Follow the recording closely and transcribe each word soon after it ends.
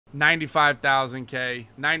95,000K,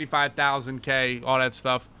 95,000K, all that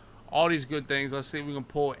stuff. All these good things. Let's see if we can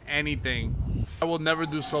pull anything. I will never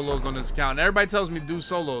do solos on this account. Everybody tells me do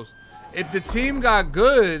solos. If the team got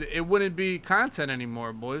good, it wouldn't be content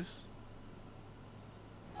anymore, boys.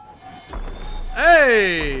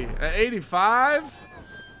 Hey, at 85?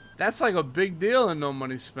 That's like a big deal and no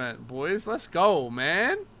money spent, boys. Let's go,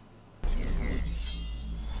 man.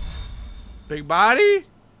 Big body?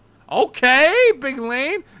 Okay, big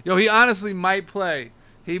lane. Yo, he honestly might play.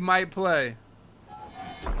 He might play.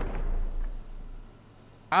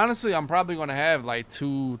 Honestly, I'm probably going to have like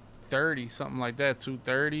 230, something like that.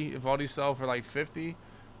 230. If all these sell for like 50,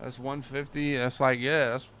 that's 150. That's like,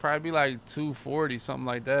 yeah, that's probably like 240, something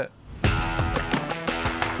like that.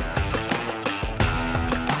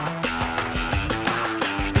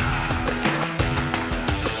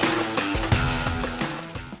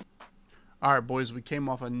 All right, boys, we came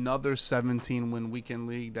off another 17-win weekend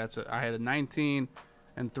league. I had a 19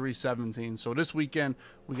 and 317. So this weekend,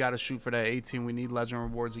 we got to shoot for that 18. We need legend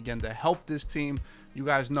rewards again to help this team. You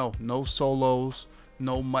guys know, no solos,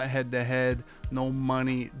 no head-to-head, no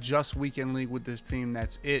money, just weekend league with this team.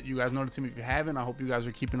 That's it. You guys know the team. If you haven't, I hope you guys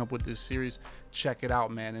are keeping up with this series. Check it out,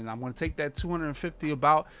 man. And I'm going to take that 250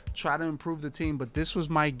 try to improve the team. But this was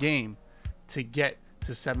my game to get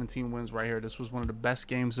to 17 wins right here. This was one of the best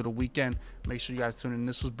games of the weekend. Make sure you guys tune in.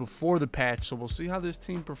 This was before the patch, so we'll see how this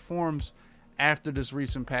team performs after this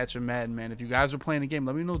recent patch of Madden, man. If you guys are playing the game,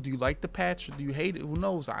 let me know. Do you like the patch or do you hate it? Who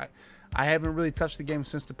knows? I haven't really touched the game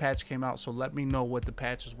since the patch came out, so let me know what the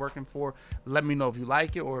patch is working for. Let me know if you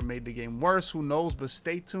like it or it made the game worse. Who knows? But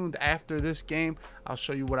stay tuned. After this game, I'll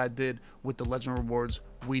show you what I did with the legend rewards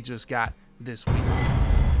we just got this week.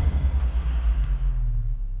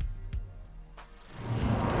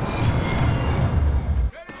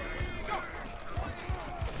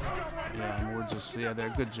 Yeah,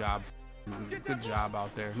 there. Good job. Good job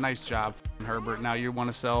out there. Nice job, Herbert. Now you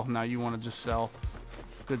want to sell. Now you want to just sell.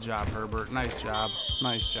 Good job, Herbert. Nice job.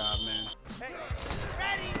 Nice job, man.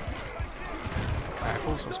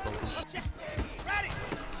 Tackles. Let's go.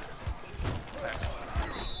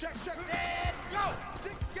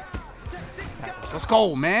 Tackles. Let's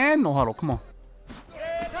go, man. No huddle. Come on.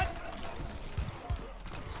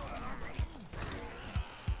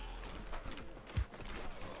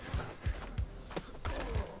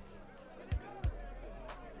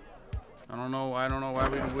 I don't know why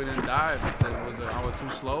we didn't dive. Was it I was too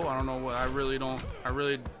slow? I don't know what. I really like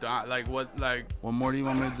what more do you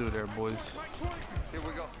want me to do there, boys? Here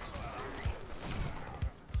we go.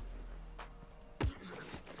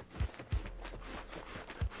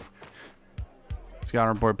 Scout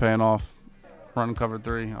report paying off. Run cover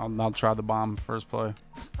 3. I'll try the bomb first play.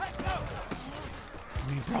 I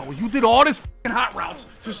mean, bro, you did all this fucking hot routes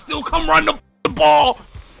to still come run the ball.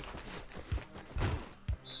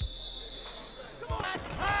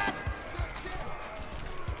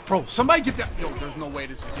 Bro, somebody get that. Yo, there's no way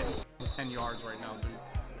this is getting 10 yards right now, dude.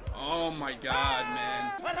 Oh my God,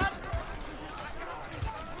 man.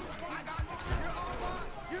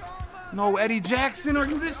 No, Eddie Jackson, are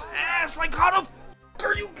you this ass? Like, how the f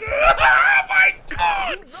are you good? Oh my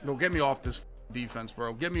God. Yo, get me off this defense,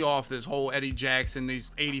 bro. Get me off this whole Eddie Jackson,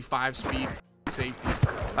 these 85 speed safeties.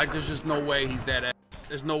 Like, there's just no way he's that ass.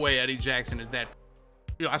 There's no way Eddie Jackson is that.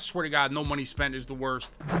 Yo, I swear to God, no money spent is the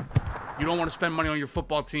worst. You don't want to spend money on your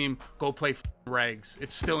football team, go play regs.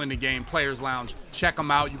 It's still in the game. Players Lounge. Check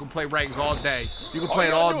them out. You can play regs all day. You can play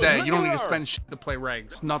it all day. You don't need to spend shit to play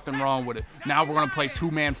regs. Nothing wrong with it. Now we're going to play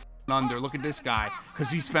 2-man under. Look at this guy.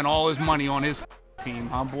 Because he spent all his money on his team,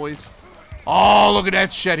 huh, boys? Oh, look at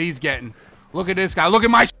that shit he's getting. Look at this guy. Look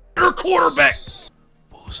at my quarterback.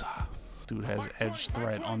 Bosa. Dude has edge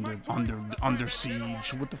threat under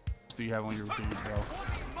siege. What the f do you have on your dude, bro?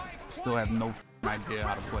 Still have no idea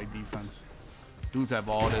how to play defense. Dudes have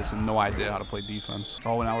all this and no idea how to play defense.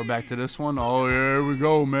 Oh, now we're back to this one. Oh, yeah, here we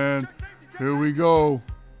go, man. Here we go.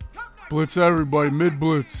 Blitz everybody.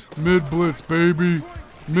 Mid-blitz. Mid-blitz, baby.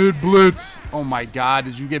 Mid-blitz. Oh, my God.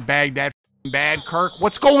 Did you get bagged that bad, Kirk?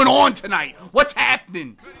 What's going on tonight? What's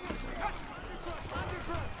happening?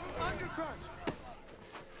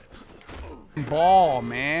 Ball,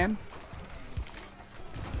 man.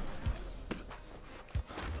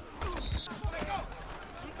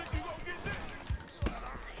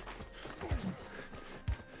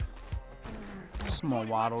 Come on,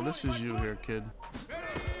 Waddle. This is you here, kid.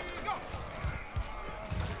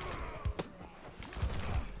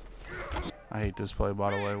 I hate this play,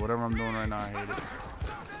 by the way. Whatever I'm doing right now, I hate it.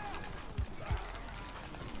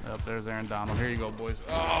 Yep, there's Aaron Donald. Here you go, boys.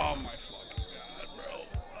 Oh, my fucking God, bro.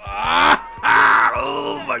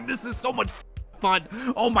 Oh, my, this is so much fun.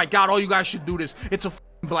 Oh my God, all you guys should do this. It's a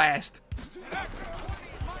blast.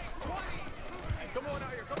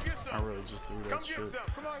 I really just threw that shit.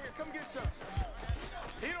 Come on here, come get some.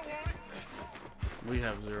 He don't want it. We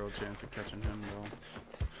have zero chance of catching him, bro.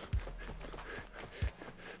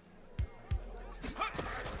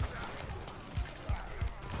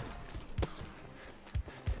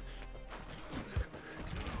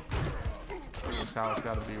 That's how it's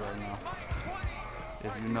got to be right now.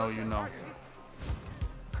 If you know, you know.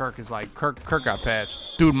 Kirk is like, Kirk got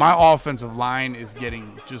patched. Dude, my offensive line is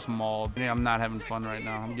getting just mauled. Yeah, I'm not having fun right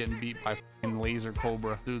now. I'm getting beat by f***ing Laser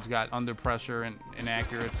Cobra. Dude's got under pressure and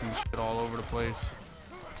inaccurates and shit all over the place.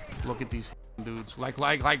 Look at these f***ing dudes. Like,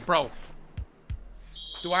 bro.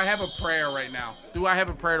 Do I have a prayer right now? Do I have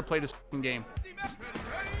a prayer to play this f***ing game?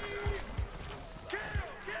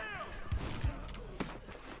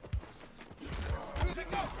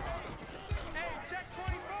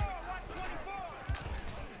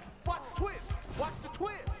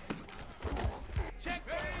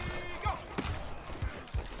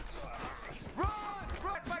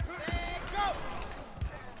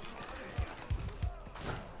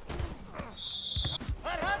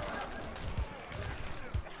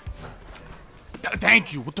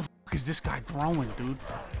 Thank you. What the fuck is this guy throwing, dude?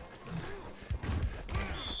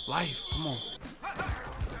 Life, come on.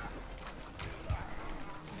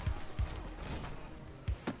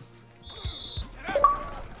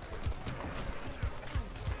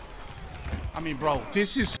 I mean, bro,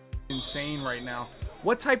 this is insane right now.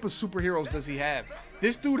 What type of superheroes does he have?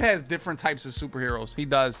 This dude has different types of superheroes. He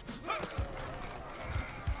does.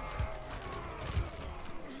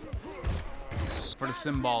 For the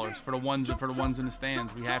sim ballers, for the ones in the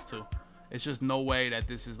stands, we have to. It's just no way that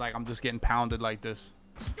this is like I'm just getting pounded like this.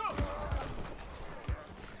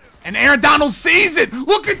 And Aaron Donald sees it.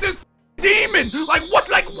 Look at this demon. Like what?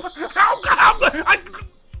 Like how?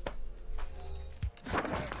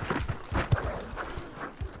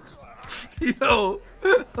 Yo,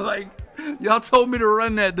 like y'all told me to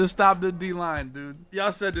run that to stop the D line, dude.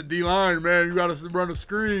 Y'all said the D line, man. You gotta run a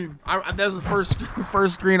screen. That's the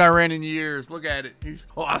first screen I ran in years. Look at it.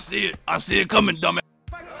 Oh, I see it. I see it coming, dumbass.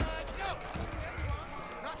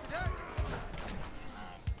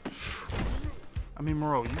 I mean,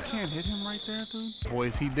 Moreau, you can't hit him right there, dude.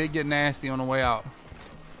 Boys, he did get nasty on the way out.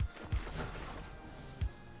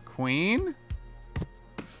 Queen.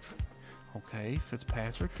 Okay,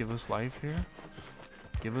 Fitzpatrick, give us life here.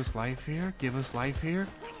 Give us life here. Give us life here.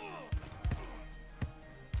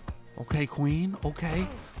 Okay, Queen. Okay.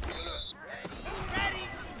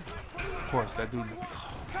 Of course, that dude.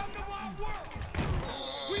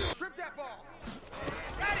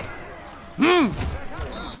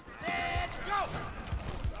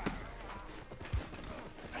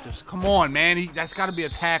 Just come on, man. That's got to be a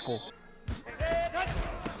tackle.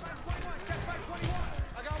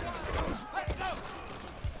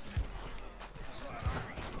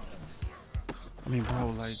 I mean, bro,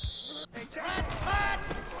 like,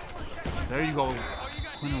 there you go,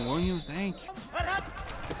 Quentin Williams, thank you.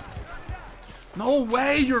 No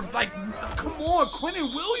way, you're like, come on,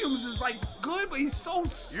 Quentin Williams is like good, but he's so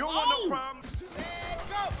slow. You don't want no problem.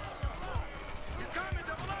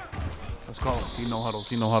 Let's go. He no huddles.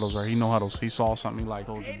 He no huddles right. He no huddles. He saw something. He like,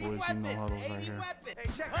 told you boys, he no huddles right here.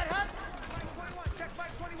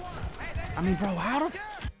 I mean, bro, how the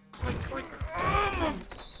oh my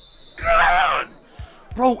God.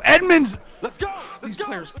 Bro, Edmonds. Let's go. These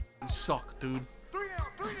players suck, dude.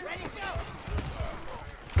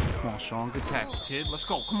 Come on, Sean. Good tackle, kid. Let's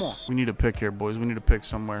go. Come on. We need a pick here, boys. We need a pick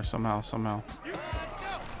somewhere, somehow.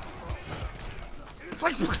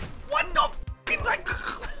 Like, what the f***ing, like,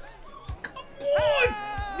 come on.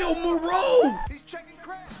 Yo, Moreau. He's checking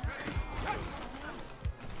crap.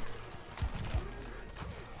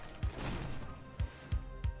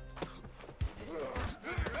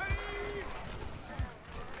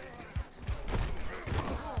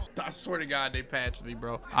 I swear to God, they patched me,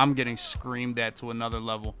 bro. I'm getting screamed at to another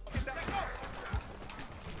level.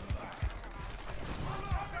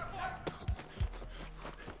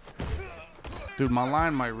 Dude, my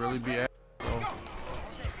line might really be at. Let's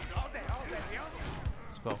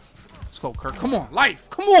go. Let's go, Kirk. Come on, life.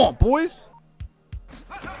 Come on, boys.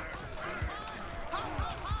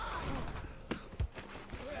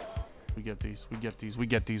 We get these. We get these. We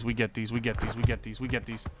get these. We get these. We get these. We get these. We get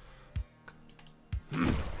these. All right,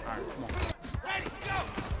 come on. Ready, go.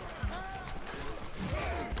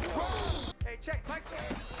 Hey, check, Mike.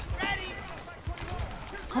 Ready.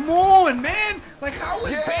 Come on, man. Like, how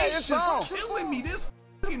is Yeah, base it's just on. killing me this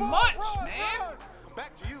fucking much, man?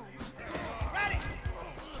 Back to you. Ready.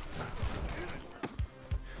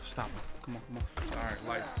 Stop him. Come on, come on. All right,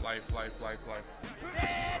 life.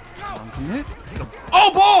 Come on, commit. Hit him.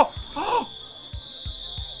 Oh, ball! Oh!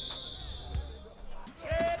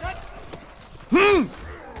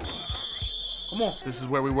 Come on. This is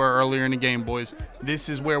where we were earlier in the game, boys. This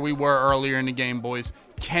is where we were earlier in the game, boys.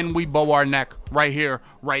 Can we bow our neck right here,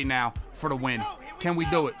 right now, for the win? Can we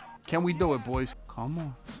do it? Can we do it, boys? Come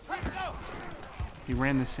on. He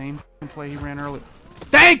ran the same play he ran earlier.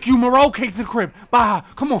 Thank you, Moreau. Cake to the crib. Bah.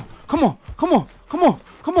 Come on. Come on. Come on. Come on.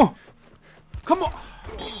 Come on. Come on.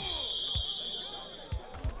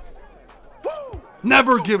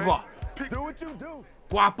 Never give up. Do what you do.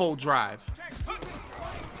 Guapo drive.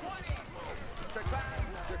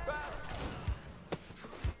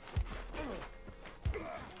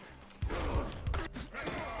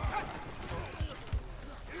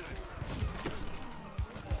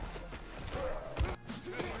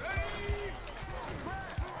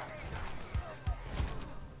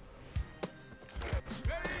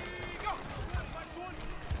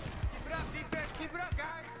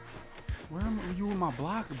 Where am you in my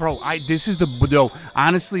block? Bro, this is the,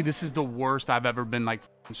 honestly, this is the worst I've ever been, like,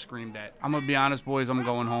 screamed at. I'm gonna be honest, boys, I'm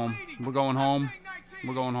going home. We're going home.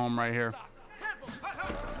 We're going home right here.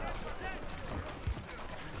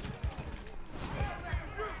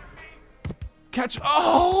 Catch,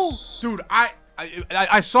 oh! Dude,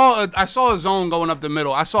 I saw a zone going up the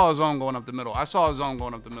middle. I saw a zone going up the middle. I swear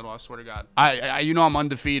to God. You know I'm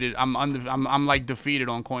undefeated. I'm like defeated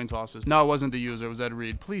on coin tosses. No, it wasn't the user. It was Ed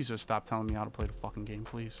Reed. Please just stop telling me how to play the fucking game,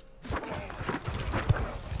 please.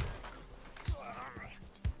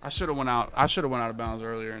 I should have went out of bounds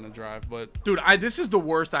earlier in the drive, but dude, this is the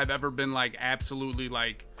worst I've ever been, like, absolutely,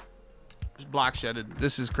 like, block shedded.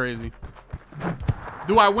 This is crazy.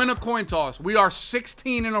 Do I win a coin toss? We are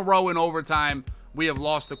 16 in a row in overtime. We have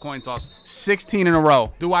lost a coin toss. 16 in a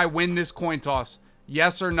row. Do I win this coin toss?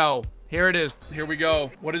 Yes or no? Here it is. Here we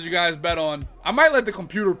go. What did you guys bet on? I might let the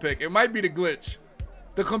computer pick. It might be the glitch.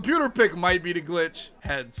 The computer pick might be the glitch.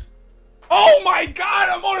 Heads. Oh my God!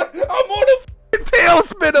 I'm on a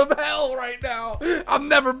tailspin of hell right now. I'm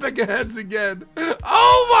never picking heads again.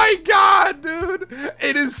 Oh my God, dude.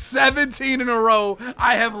 It is 17 in a row.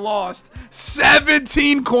 I have lost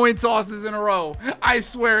 17 coin tosses in a row. I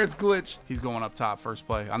swear it's glitched. He's going up top first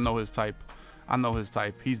play. I know his type. I know his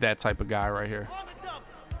type. He's that type of guy right here.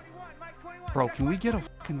 Bro, can we get a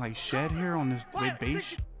fucking, like, shed here on this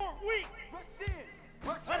base?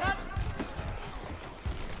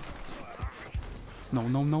 No.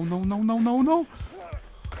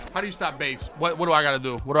 How do you stop base? What do I gotta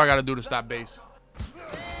do? What do I gotta do to stop base?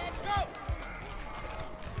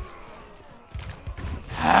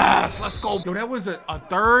 Yes, let's go. Yo, that was a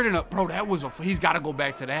third and a, bro, that was a, he's gotta go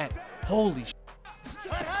back to that. Holy shit.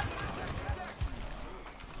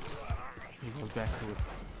 He goes back to it.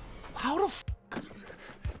 How the f?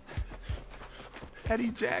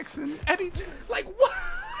 Eddie Jackson. Like what?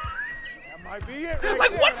 That might be it. Right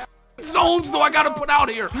like there. what zones do I gotta put out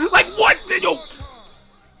here? Like what did you?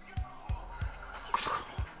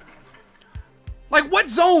 Like what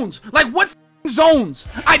zones? Like what zones?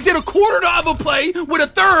 I did a quarter of a play with a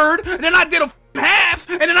third, and then I did a half,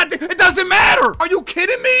 and then I did. It doesn't matter. Are you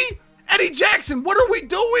kidding me? Eddie Jackson, what are we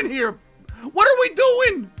doing here? What are we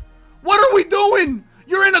doing? What are we doing?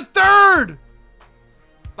 You're in a third.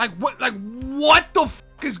 Like what the f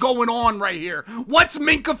is going on right here? What's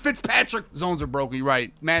Minka Fitzpatrick? Zones are broken, you're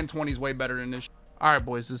right. Madden 20 is way better than this. All right,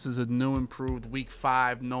 boys, this is a new improved week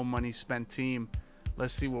 5, no money spent team.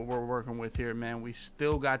 Let's see what we're working with here, man. We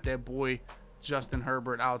still got that boy Justin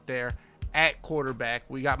Herbert out there at quarterback.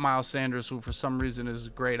 We got Miles Sanders, who for some reason is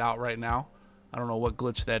grayed out right now. I don't know what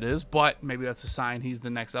glitch that is, but maybe that's a sign he's the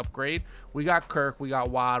next upgrade. We got Kirk, we got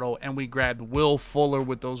Waddle, and we grabbed Will Fuller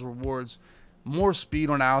with those rewards. More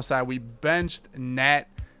speed on the outside. We benched Nat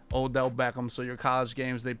Odell Beckham, so your college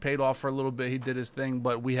games, they paid off for a little bit. He did his thing,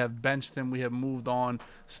 but we have benched him. We have moved on.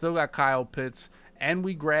 Still got Kyle Pitts, and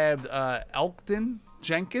we grabbed Elkton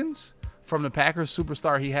Jenkins from the Packers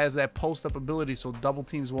superstar. He has that post-up ability, so double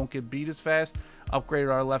teams won't get beat as fast.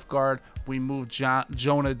 Upgraded our left guard. We moved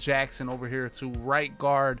Jonah Jackson over here to right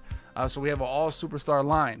guard. So we have an all-superstar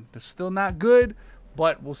line. It's still not good,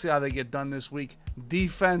 but we'll see how they get done this week.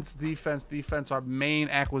 Defense. Our main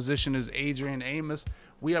acquisition is Adrian Amos.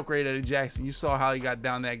 We upgraded Eddie Jackson. You saw how he got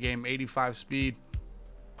down that game, 85 speed.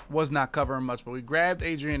 Was not covering much, but we grabbed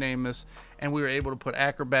Adrian Amos, and we were able to put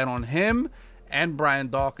Acrobat on him and Brian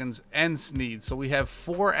Dawkins and Snead. So we have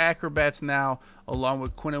 4 Acrobats now, along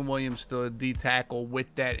with Quinnen Williams, still a D tackle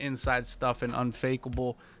with that inside stuff and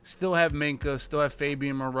unfakeable. Still have Minka, still have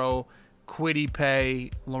Fabian Moreau, Kwity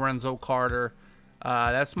Paye, Lorenzo Carter.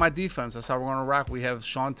 That's my defense. That's how we're going to rock. We have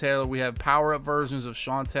Sean Taylor. We have power-up versions of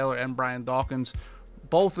Sean Taylor and Brian Dawkins.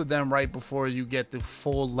 Both of them right before you get the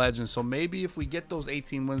full legend. So maybe if we get those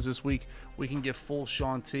 18 wins this week, we can get full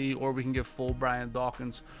Sean T or we can get full Brian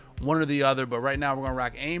Dawkins. One or the other. But right now we're going to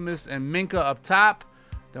rock Amos and Minka up top.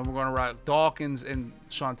 Then we're going to rock Dawkins and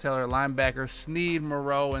Sean Taylor linebacker. Snead,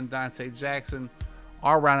 Moreau, and Dante Jackson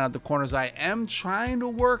are rounding out the corners. I am trying to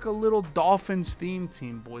work a little Dolphins theme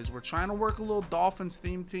team, boys. We're trying to work a little Dolphins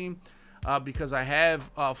theme team because I have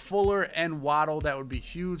Fuller and Waddle. That would be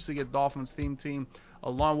huge to get Dolphins theme team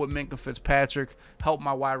along with Minka Fitzpatrick. Help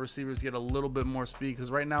my wide receivers get a little bit more speed because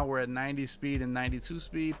right now we're at 90 speed and 92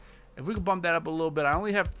 speed. If we could bump that up a little bit, I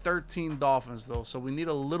only have 13 Dolphins though, so we need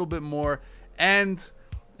a little bit more. And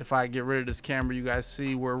if I get rid of this camera, you guys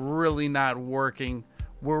see we're really not working.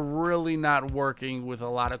 We're really not working with a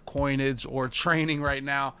lot of coinage or training right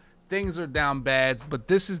now. Things are down bad, but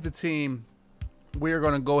this is the team we are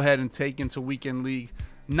going to go ahead and take into Weekend League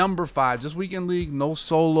number 5. Just Weekend League, no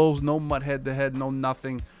solos, no mud head-to-head, no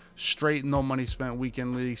nothing. Straight, no money spent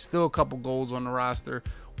Weekend League. Still a couple golds on the roster.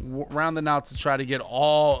 Rounding out to try to get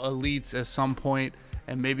all elites at some point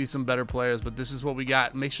and maybe some better players, but this is what we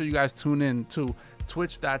got. Make sure you guys tune in to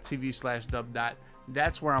twitch.tv/dubb.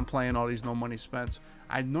 That's where I'm playing all these no money spent.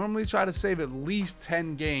 I normally try to save at least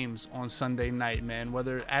 10 games on Sunday night, man.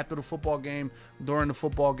 Whether after the football game, during the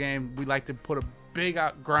football game, we like to put a big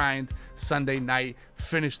out grind Sunday night,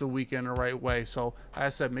 finish the weekend the right way. So, like I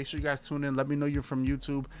said, make sure you guys tune in. Let me know you're from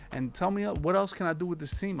YouTube and tell me what else can I do with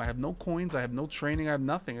this team. I have no coins. I have no training. I have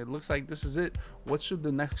nothing. It looks like this is it. What should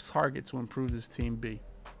the next target to improve this team be?